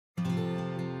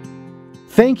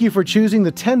Thank you for choosing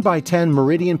the 10x10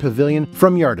 Meridian Pavilion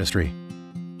from Yardistry.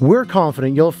 We're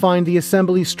confident you'll find the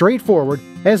assembly straightforward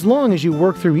as long as you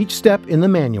work through each step in the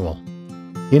manual.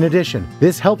 In addition,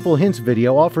 this Helpful Hints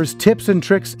video offers tips and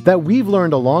tricks that we've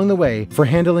learned along the way for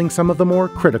handling some of the more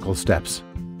critical steps.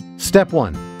 Step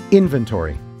 1.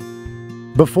 Inventory.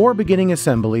 Before beginning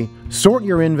assembly, sort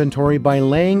your inventory by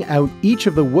laying out each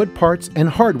of the wood parts and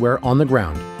hardware on the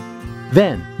ground.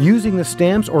 Then, using the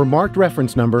stamps or marked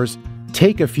reference numbers,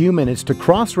 take a few minutes to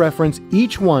cross-reference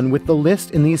each one with the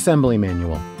list in the assembly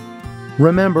manual.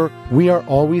 Remember, we are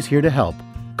always here to help.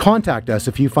 Contact us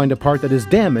if you find a part that is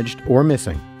damaged or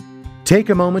missing. Take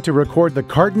a moment to record the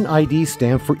carton ID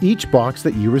stamp for each box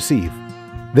that you receive.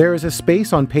 There is a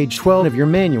space on page 12 of your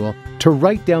manual to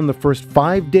write down the first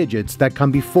 5 digits that come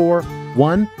before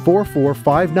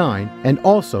 14459 and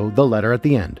also the letter at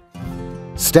the end.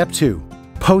 Step 2.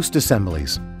 Post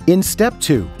assemblies. In Step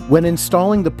 2, when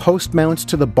installing the post mounts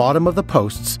to the bottom of the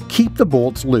posts, keep the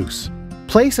bolts loose.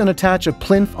 Place and attach a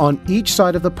plinth on each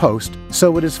side of the post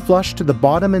so it is flush to the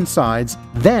bottom and sides,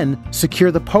 then secure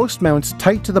the post mounts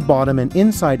tight to the bottom and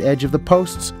inside edge of the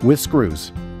posts with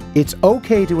screws. It's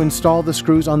okay to install the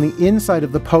screws on the inside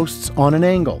of the posts on an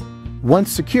angle.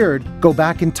 Once secured, go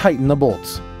back and tighten the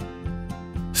bolts.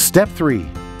 Step 3.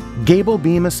 Gable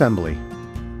beam assembly.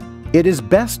 It is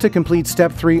best to complete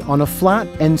Step 3 on a flat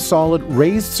and solid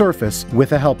raised surface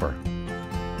with a helper.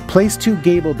 Place 2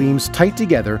 gable beams tight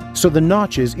together so the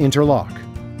notches interlock.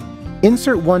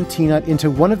 Insert 1 T-nut into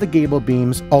one of the gable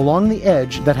beams along the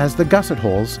edge that has the gusset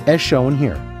holes as shown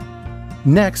here.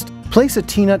 Next, place a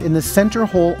T-nut in the center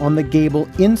hole on the gable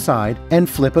inside and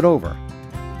flip it over.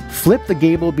 Flip the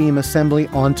gable beam assembly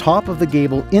on top of the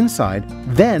gable inside,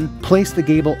 then place the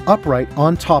gable upright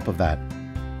on top of that.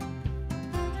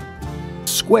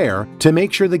 Square to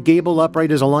make sure the gable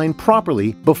upright is aligned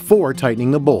properly before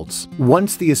tightening the bolts.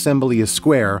 Once the assembly is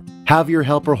square, have your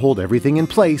helper hold everything in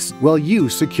place while you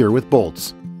secure with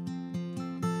bolts.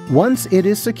 Once it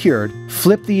is secured,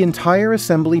 flip the entire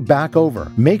assembly back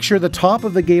over. Make sure the top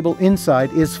of the gable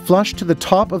inside is flush to the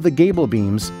top of the gable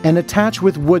beams and attach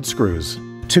with wood screws.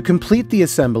 To complete the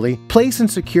assembly, place and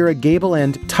secure a gable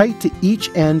end tight to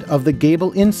each end of the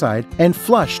gable inside and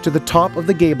flush to the top of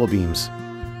the gable beams.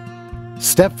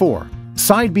 Step 4.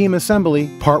 Side beam assembly,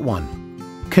 Part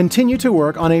 1. Continue to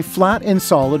work on a flat and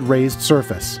solid raised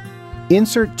surface.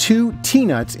 Insert 2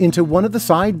 T-nuts into one of the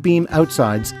side beam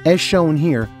outsides as shown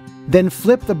here, then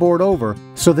flip the board over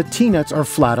so the T-nuts are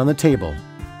flat on the table.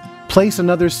 Place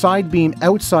another side beam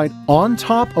outside on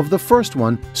top of the first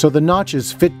one so the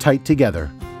notches fit tight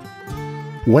together.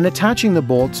 When attaching the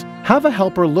bolts, have a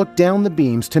helper look down the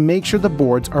beams to make sure the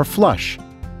boards are flush.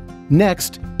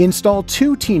 Next, install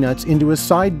 2 T-nuts into a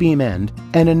side beam end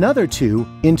and another 2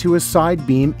 into a side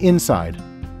beam inside.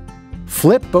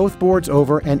 Flip both boards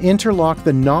over and interlock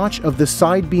the notch of the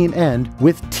side beam end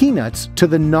with T-nuts to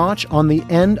the notch on the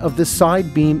end of the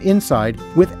side beam inside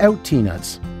without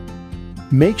T-nuts.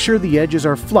 Make sure the edges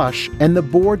are flush and the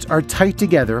boards are tight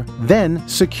together, then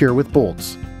secure with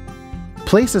bolts.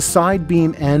 Place a side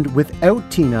beam end without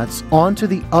T-nuts onto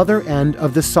the other end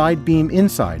of the side beam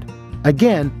inside.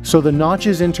 Again, so the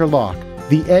notches interlock,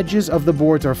 the edges of the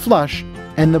boards are flush,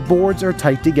 and the boards are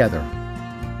tight together.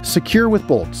 Secure with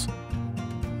bolts.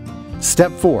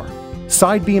 Step 4.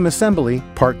 Side beam assembly,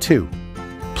 Part 2.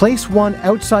 Place 1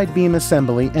 outside beam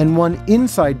assembly and 1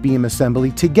 inside beam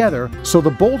assembly together so the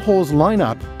bolt holes line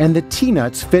up and the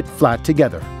T-nuts fit flat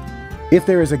together. If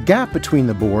there is a gap between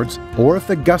the boards, or if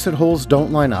the gusset holes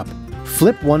don't line up,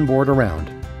 flip one board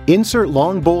around. Insert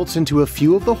long bolts into a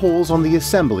few of the holes on the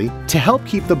assembly to help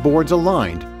keep the boards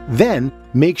aligned. Then,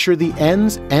 make sure the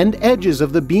ends and edges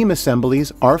of the beam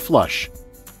assemblies are flush.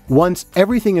 Once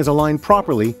everything is aligned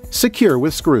properly, secure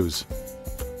with screws.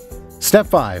 Step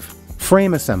 5.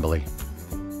 Frame assembly.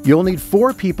 You'll need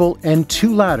 4 people and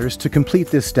 2 ladders to complete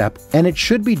this step, and it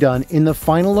should be done in the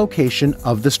final location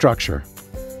of the structure.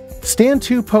 Stand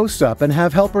 2 posts up and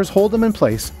have helpers hold them in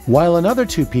place while another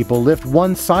 2 people lift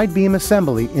 1 side beam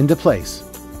assembly into place.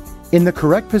 In the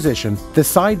correct position, the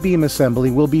side beam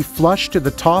assembly will be flush to the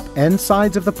top and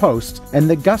sides of the posts and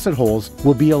the gusset holes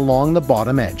will be along the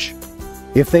bottom edge.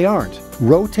 If they aren't,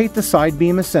 rotate the side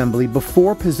beam assembly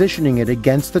before positioning it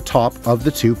against the top of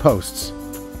the 2 posts.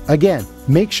 Again,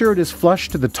 make sure it is flush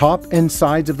to the top and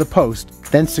sides of the post,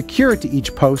 then secure it to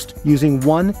each post using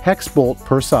 1 hex bolt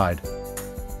per side.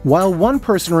 While one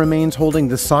person remains holding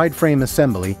the side frame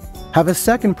assembly, have a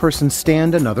second person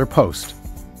stand another post.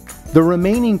 The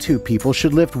remaining 2 people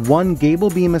should lift 1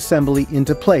 gable beam assembly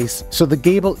into place so the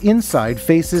gable inside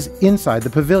faces inside the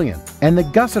pavilion, and the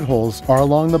gusset holes are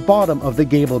along the bottom of the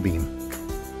gable beam.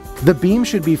 The beam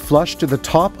should be flush to the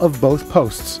top of both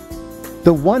posts.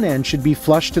 The one end should be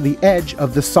flush to the edge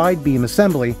of the side beam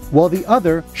assembly, while the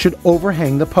other should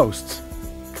overhang the posts.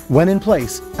 When in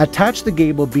place, attach the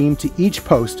gable beam to each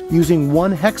post using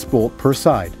one hex bolt per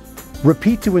side.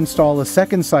 Repeat to install a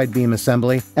second side beam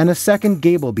assembly and a second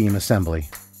gable beam assembly.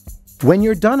 When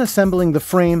you're done assembling the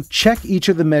frame, check each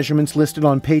of the measurements listed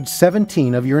on page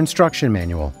 17 of your instruction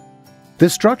manual. The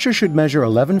structure should measure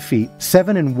 11 feet,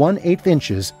 7 1/8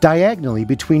 inches diagonally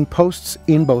between posts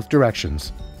in both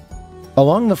directions.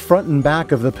 Along the front and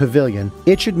back of the pavilion,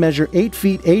 it should measure 8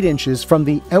 feet 8 inches from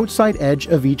the outside edge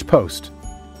of each post.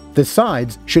 The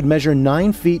sides should measure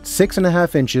 9 feet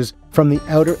 6.5 inches from the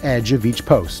outer edge of each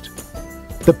post.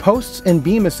 The posts and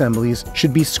beam assemblies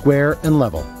should be square and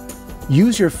level.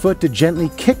 Use your foot to gently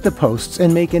kick the posts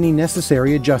and make any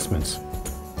necessary adjustments.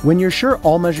 When you're sure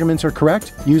all measurements are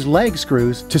correct, use leg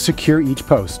screws to secure each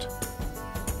post.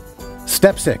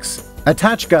 Step 6.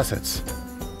 Attach gussets.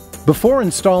 Before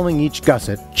installing each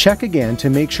gusset, check again to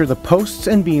make sure the posts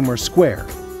and beam are square.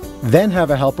 Then have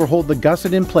a helper hold the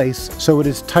gusset in place so it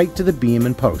is tight to the beam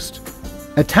and post.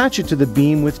 Attach it to the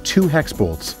beam with 2 hex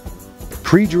bolts.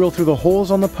 Pre-drill through the holes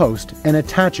on the post and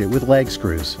attach it with leg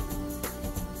screws.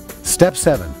 Step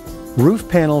 7. Roof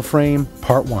panel frame,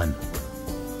 Part 1.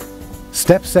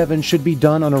 Step 7 should be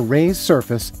done on a raised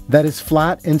surface that is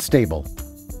flat and stable.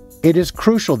 It is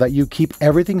crucial that you keep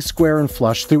everything square and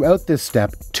flush throughout this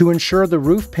step to ensure the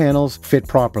roof panels fit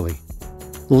properly.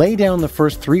 Lay down the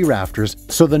first 3 rafters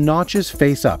so the notches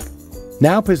face up.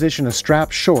 Now position a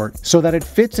strap short so that it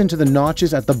fits into the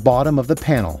notches at the bottom of the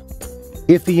panel.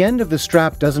 If the end of the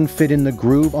strap doesn't fit in the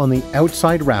groove on the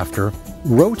outside rafter,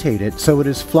 rotate it so it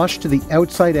is flush to the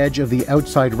outside edge of the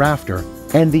outside rafter,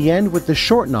 and the end with the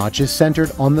short notch is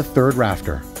centered on the 3rd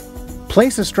rafter.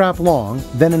 Place a strap long,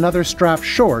 then another strap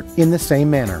short in the same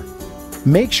manner.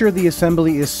 Make sure the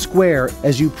assembly is square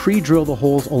as you pre-drill the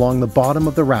holes along the bottom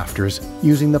of the rafters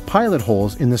using the pilot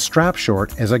holes in the strap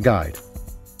short as a guide.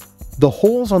 The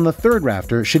holes on the 3rd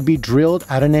rafter should be drilled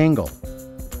at an angle.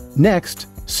 Next,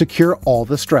 secure all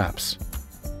the straps.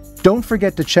 Don't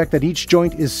forget to check that each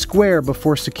joint is square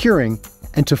before securing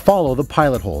and to follow the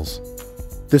pilot holes.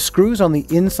 The screws on the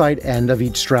inside end of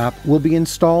each strap will be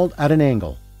installed at an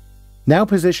angle. Now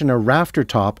position a rafter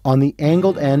top on the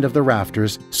angled end of the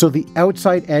rafters so the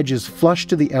outside edge is flush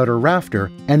to the outer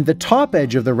rafter and the top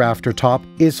edge of the rafter top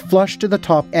is flush to the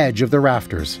top edge of the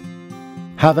rafters.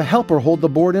 Have a helper hold the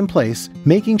board in place,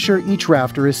 making sure each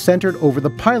rafter is centered over the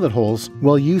pilot holes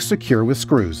while you secure with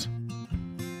screws.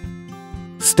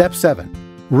 Step 7.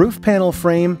 Roof panel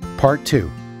frame, Part 2.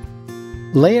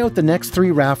 Lay out the next 3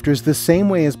 rafters the same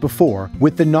way as before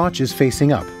with the notches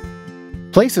facing up.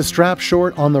 Place a strap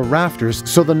short on the rafters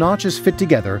so the notches fit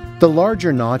together. The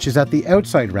larger notch is at the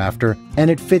outside rafter and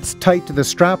it fits tight to the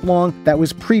strap long that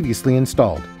was previously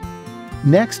installed.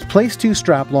 Next, place 2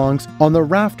 strap longs on the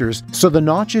rafters so the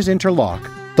notches interlock.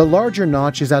 The larger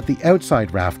notch is at the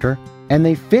outside rafter and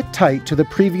they fit tight to the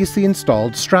previously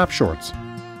installed strap shorts.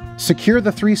 Secure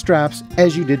the 3 straps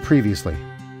as you did previously.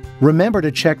 Remember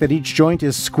to check that each joint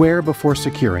is square before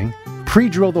securing.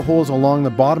 Pre-drill the holes along the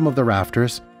bottom of the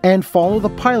rafters and follow the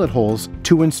pilot holes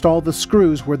to install the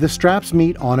screws where the straps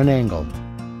meet on an angle.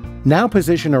 Now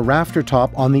position a rafter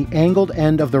top on the angled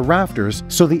end of the rafters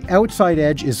so the outside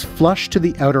edge is flush to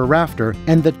the outer rafter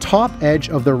and the top edge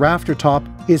of the rafter top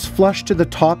is flush to the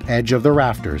top edge of the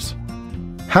rafters.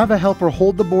 Have a helper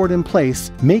hold the board in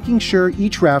place, making sure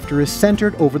each rafter is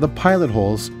centered over the pilot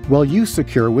holes while you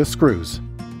secure with screws.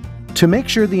 To make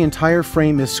sure the entire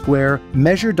frame is square,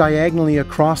 measure diagonally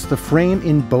across the frame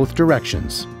in both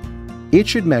directions. It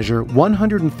should measure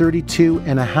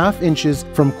 132.5 inches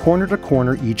from corner to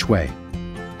corner each way.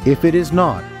 If it is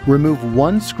not, remove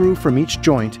 1 screw from each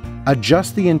joint,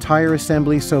 adjust the entire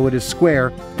assembly so it is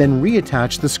square, then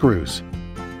reattach the screws.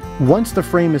 Once the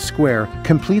frame is square,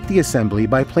 complete the assembly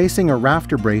by placing a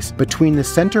rafter brace between the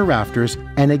center rafters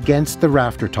and against the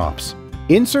rafter tops.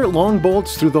 Insert long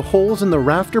bolts through the holes in the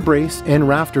rafter brace and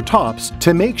rafter tops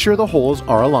to make sure the holes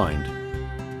are aligned.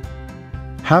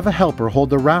 Have a helper hold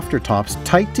the rafter tops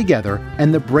tight together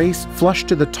and the brace flush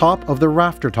to the top of the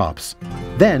rafter tops.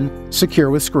 Then secure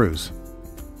with screws.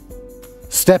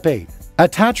 Step 8.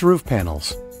 Attach roof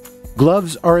panels.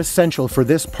 Gloves are essential for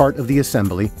this part of the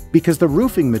assembly because the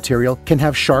roofing material can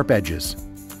have sharp edges.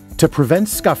 To prevent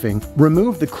scuffing,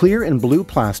 remove the clear and blue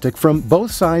plastic from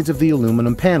both sides of the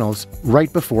aluminum panels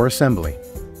right before assembly.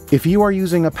 If you are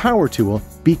using a power tool,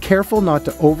 be careful not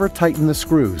to over-tighten the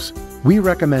screws. We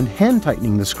recommend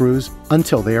hand-tightening the screws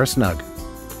until they are snug.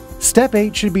 Step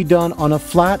 8 should be done on a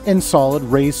flat and solid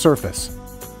raised surface.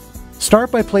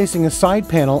 Start by placing a side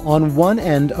panel on one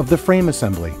end of the frame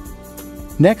assembly.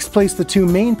 Next, place the two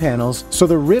main panels so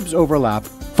the ribs overlap,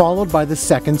 followed by the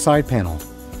second side panel.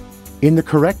 In the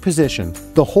correct position,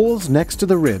 the holes next to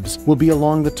the ribs will be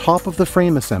along the top of the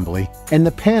frame assembly, and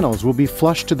the panels will be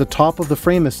flush to the top of the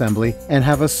frame assembly and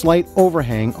have a slight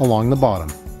overhang along the bottom.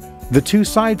 The two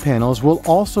side panels will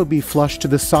also be flush to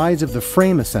the sides of the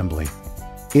frame assembly.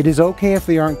 It is okay if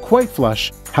they aren't quite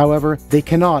flush, however, they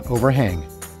cannot overhang.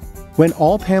 When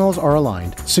all panels are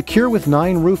aligned, secure with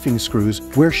 9 roofing screws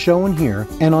where shown here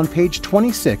and on page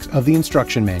 26 of the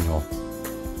instruction manual.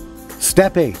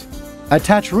 Step 8.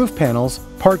 Attach roof panels,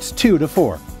 parts 2 to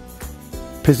 4.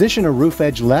 Position a roof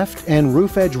edge left and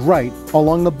roof edge right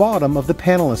along the bottom of the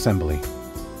panel assembly.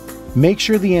 Make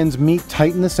sure the ends meet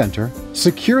tight in the center,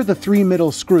 secure the 3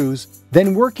 middle screws,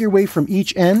 then work your way from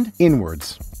each end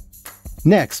inwards.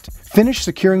 Next, finish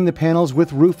securing the panels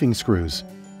with roofing screws.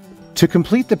 To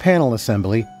complete the panel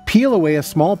assembly, peel away a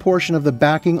small portion of the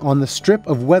backing on the strip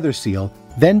of weather seal,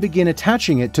 then begin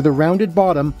attaching it to the rounded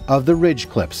bottom of the ridge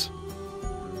clips.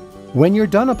 When you're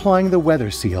done applying the weather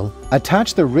seal,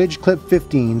 attach the ridge clip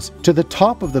 15s to the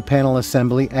top of the panel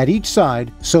assembly at each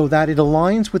side so that it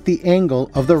aligns with the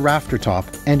angle of the rafter top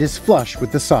and is flush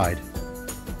with the side.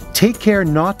 Take care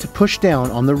not to push down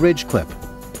on the ridge clip.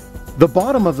 The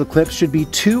bottom of the clip should be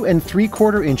 2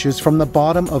 3/4 inches from the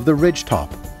bottom of the ridge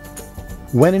top.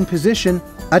 When in position,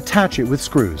 attach it with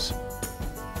screws.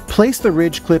 Place the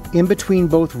ridge clip in between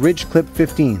both ridge clip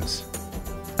 15s.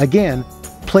 Again,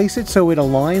 place it so it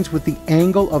aligns with the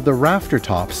angle of the rafter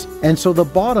tops and so the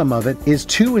bottom of it is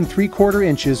 2 3/4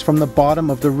 inches from the bottom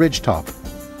of the ridge top.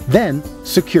 Then,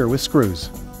 secure with screws.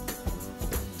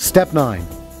 Step 9.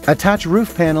 Attach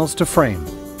roof panels to frame.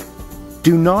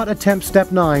 Do not attempt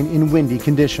step 9 in windy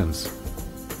conditions.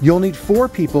 You'll need 4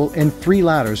 people and 3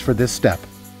 ladders for this step.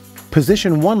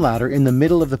 Position one ladder in the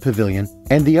middle of the pavilion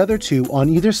and the other 2 on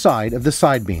either side of the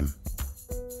side beam.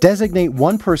 Designate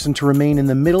one person to remain in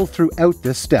the middle throughout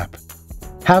this step.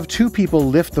 Have 2 people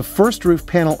lift the first roof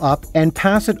panel up and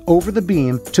pass it over the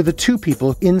beam to the 2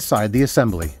 people inside the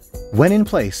assembly. When in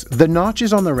place, the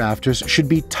notches on the rafters should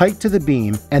be tight to the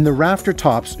beam and the rafter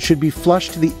tops should be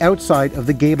flush to the outside of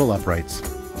the gable uprights.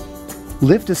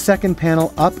 Lift a second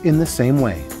panel up in the same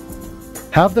way.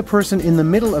 Have the person in the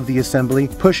middle of the assembly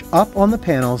push up on the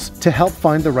panels to help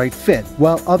find the right fit,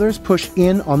 while others push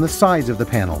in on the sides of the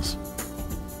panels.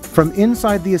 From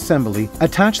inside the assembly,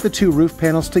 attach the 2 roof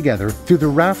panels together through the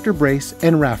rafter brace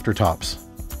and rafter tops.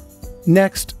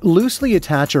 Next, loosely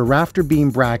attach a rafter beam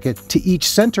bracket to each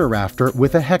center rafter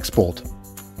with a hex bolt.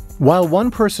 While one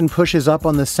person pushes up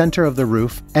on the center of the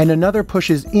roof and another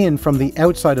pushes in from the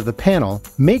outside of the panel,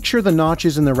 make sure the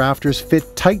notches in the rafters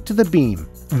fit tight to the beam.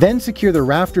 Then secure the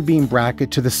rafter beam bracket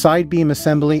to the side beam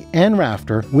assembly and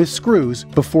rafter with screws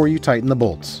before you tighten the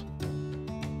bolts.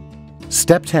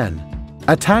 Step 10.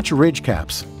 Attach ridge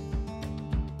caps.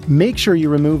 Make sure you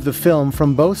remove the film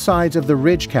from both sides of the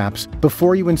ridge caps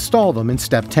before you install them in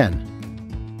step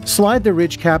 10. Slide the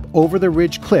ridge cap over the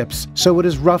ridge clips so it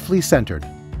is roughly centered.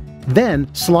 Then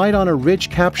slide on a ridge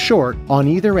cap short on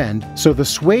either end so the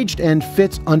swaged end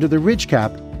fits under the ridge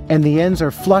cap and the ends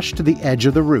are flush to the edge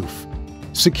of the roof.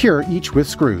 Secure each with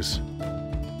screws.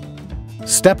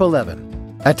 Step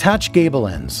 11. Attach gable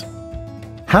ends.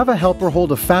 Have a helper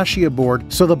hold a fascia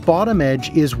board so the bottom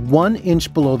edge is 1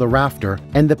 inch below the rafter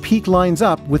and the peak lines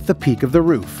up with the peak of the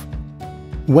roof.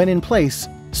 When in place,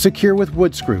 secure with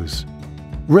wood screws.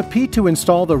 Repeat to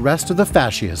install the rest of the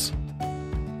fascias.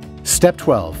 Step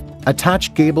 12.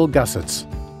 Attach gable gussets.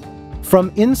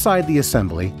 From inside the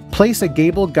assembly, place a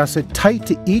gable gusset tight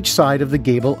to each side of the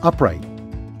gable upright.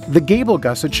 The gable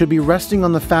gusset should be resting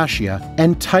on the fascia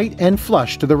and tight and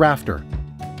flush to the rafter.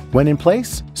 When in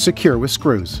place, secure with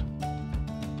screws.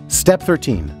 Step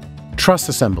 13. Truss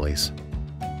assemblies.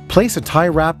 Place a tie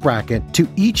wrap bracket to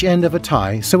each end of a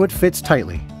tie so it fits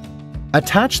tightly.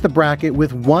 Attach the bracket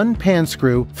with 1 pan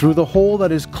screw through the hole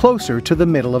that is closer to the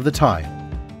middle of the tie.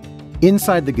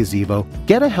 Inside the gazebo,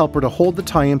 get a helper to hold the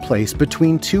tie in place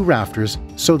between 2 rafters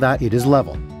so that it is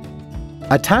level.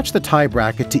 Attach the tie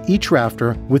bracket to each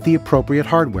rafter with the appropriate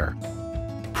hardware.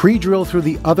 Pre-drill through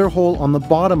the other hole on the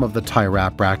bottom of the tie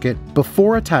wrap bracket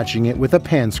before attaching it with a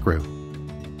pan screw.